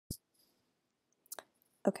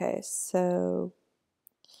Okay, so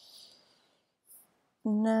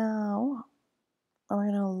now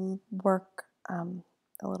we're going to work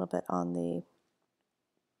a little bit on the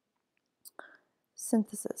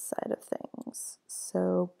synthesis side of things.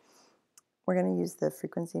 So we're going to use the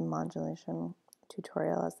frequency modulation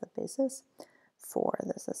tutorial as the basis for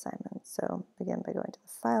this assignment. So begin by going to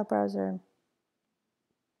the file browser,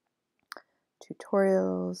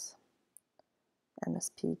 tutorials,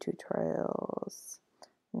 MSP tutorials,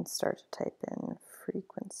 and start to type in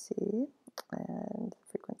frequency, and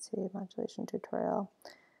frequency modulation tutorial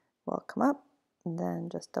will come up. Then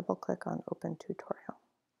just double click on open tutorial.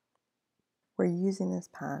 We're using this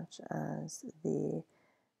patch as the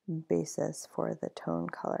basis for the tone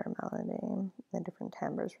color melody, the different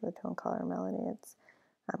timbres for the tone color melody. It's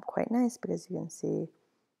quite nice because you can see,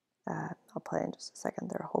 I'll play in just a second,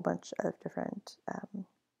 there are a whole bunch of different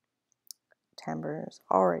timbres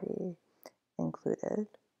already included.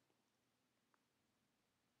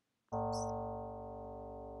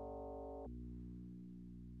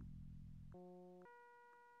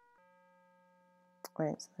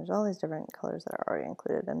 Right, so there's all these different colors that are already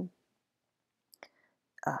included, and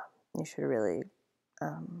you should really,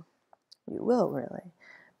 you will really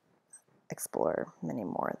explore many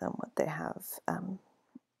more than what they have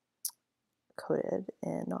coded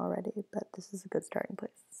in already, but this is a good starting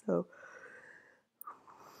place. So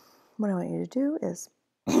what I want you to do is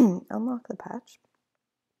unlock the patch,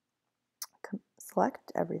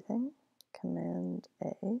 select everything, Command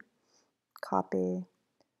A, copy,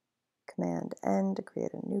 Command N to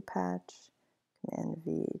create a new patch, Command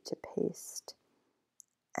V to paste,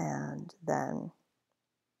 and then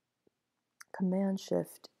Command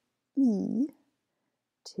Shift E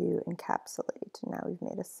to encapsulate. Now we've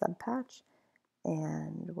made a subpatch,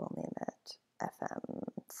 and we'll name it FM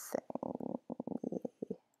thingy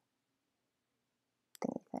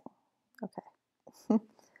thing. Okay.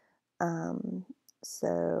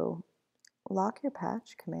 So lock your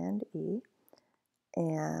patch, Command E,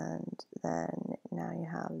 and then now you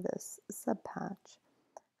have this subpatch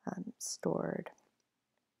stored,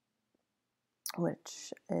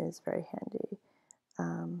 which is very handy.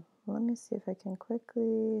 Let me see if I can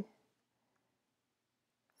quickly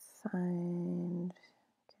find,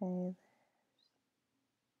 okay,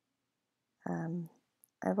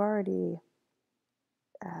 I've already,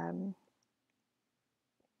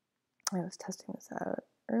 I was testing this out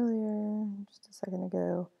earlier, just a second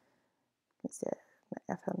ago. You can see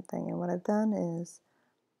my FM thing, and what I've done is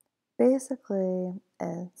basically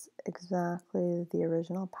it's exactly the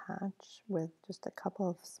original patch with just a couple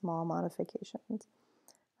of small modifications.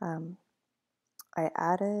 I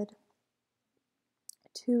added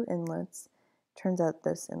 2 inlets. Turns out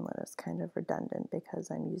this inlet is kind of redundant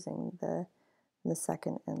because I'm using the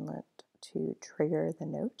second inlet to trigger the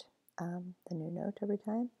note, the new note every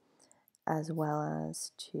time, as well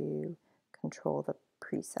as to control the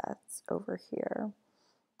presets over here.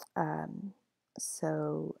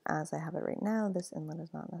 So as I have it right now, this inlet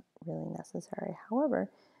is not really necessary. However,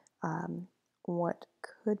 what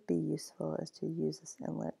could be useful is to use this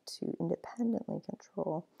inlet to independently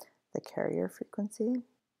control the carrier frequency.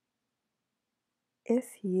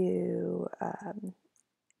 If you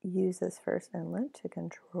use this first inlet to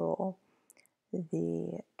control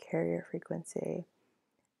the carrier frequency,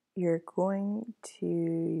 you're going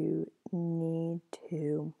to need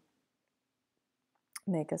to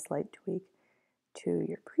make a slight tweak to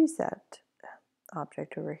your preset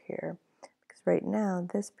object over here, because right now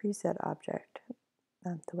this preset object,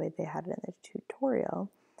 the way they had it in the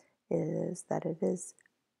tutorial, is that it is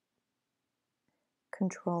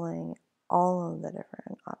controlling all of the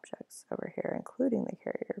different objects over here, including the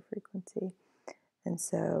carrier frequency. And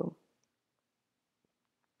so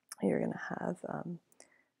you're going to have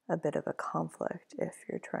a bit of a conflict if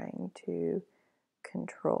you're trying to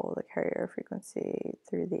control the carrier frequency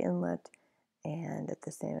through the inlet and at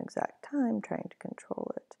the same exact time trying to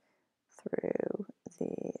control it through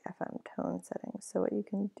the FM tone settings. So what you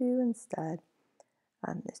can do instead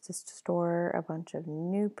is just store a bunch of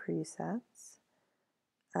new presets.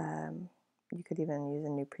 You could even use a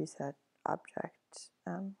new preset object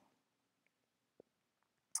to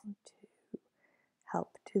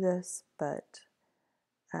help do this, but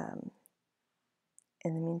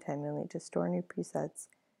in the meantime, you'll need to store new presets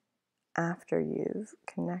after you've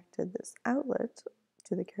connected this outlet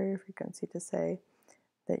to the carrier frequency to say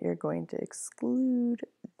that you're going to exclude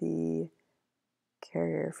the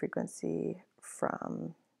carrier frequency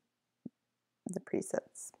from the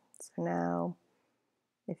presets. So now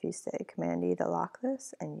if you say Command E to lock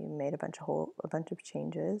this and you made a bunch of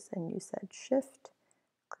changes and you said Shift,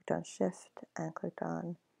 clicked clicked on Shift and clicked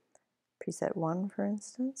on preset 1, for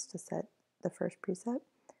instance, to set the first preset,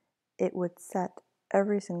 it would set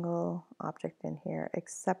every single object in here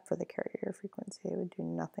except for the carrier frequency. It would do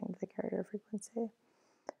nothing to the carrier frequency.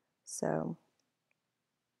 So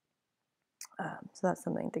that's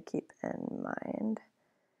something to keep in mind.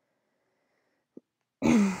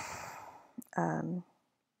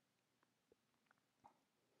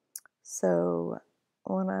 So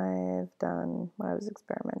what I was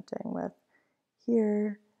experimenting with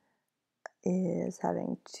here is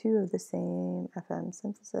having two of the same FM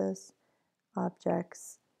synthesis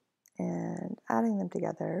objects and adding them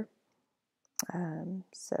together.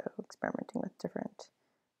 So experimenting with different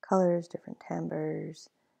colors, different timbres.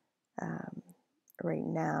 Right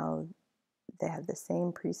now they have the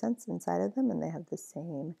same presets inside of them, and they have the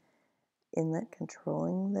same inlet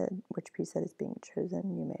controlling which preset is being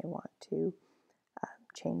chosen. You may want to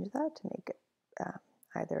change that to make it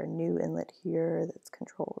either a new inlet here that's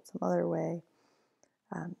controlled some other way,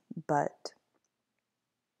 but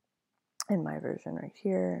in my version right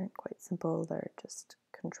here, quite simple, they're just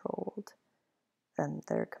controlled, and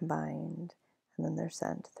they're combined, and then they're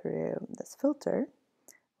sent through this filter,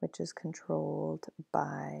 which is controlled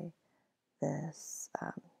by this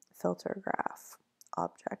filter graph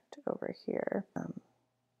object over here.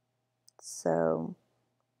 So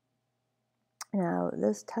now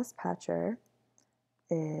this test patcher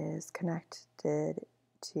is connected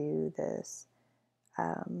to this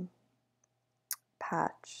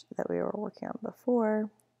patch that we were working on before,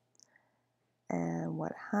 and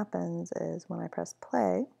what happens is when I press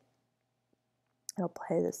play, it'll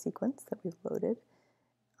play the sequence that we've loaded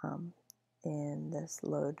in this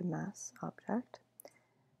load mess object.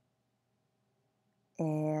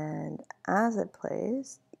 And as it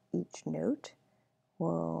plays, each note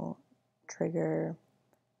will trigger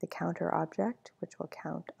the counter object, which will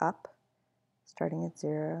count up, starting at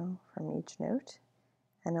 0 from each note,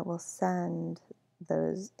 and it will send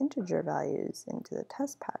those integer values into the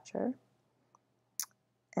test patcher,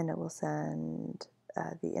 and it will send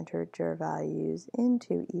the integer values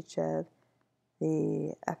into each of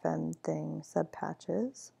the FM thing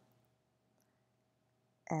subpatches,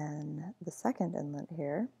 and the second inlet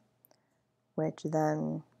here, which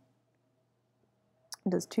then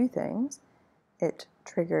does two things. It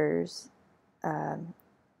triggers a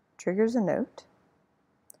note,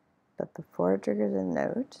 but before it triggers a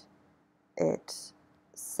note, it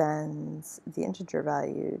sends the integer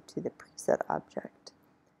value to the preset object,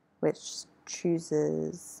 which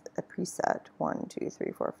chooses a preset 1, 2,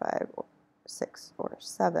 3, 4, 5, 6, or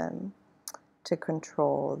 7 to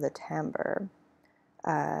control the timbre.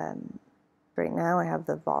 Right now I have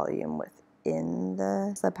the volume within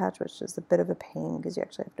the subpatch, which is a bit of a pain because you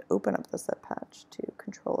actually have to open up the subpatch to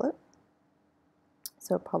control it.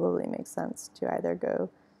 So it probably makes sense to either go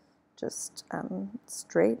just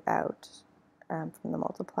straight out from the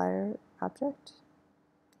multiplier object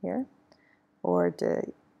here, or to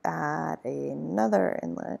add another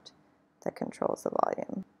inlet that controls the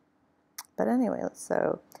volume. But anyway,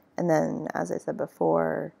 and then as I said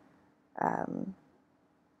before,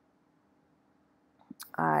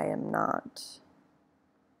 I am not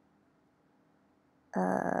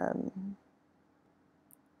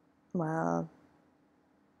well,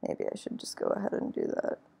 maybe I should just go ahead and do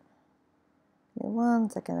that. Give me 1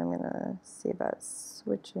 second, I'm gonna see about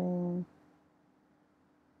switching.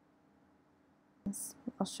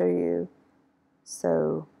 I'll show you.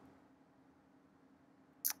 So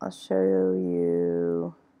I'll show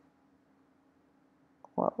you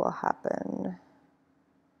what will happen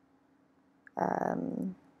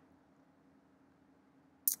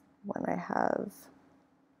when I have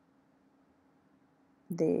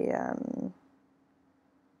the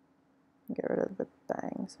get rid of the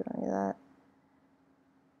bang, so we don't need that.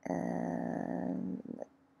 And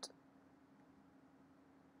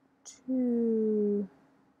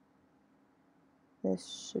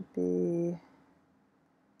this should be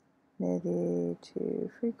MIDI to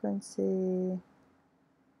frequency.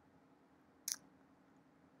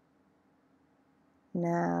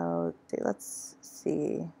 Now let's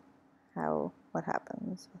see what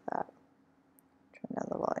happens with that. Turn down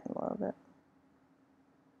the volume a little bit.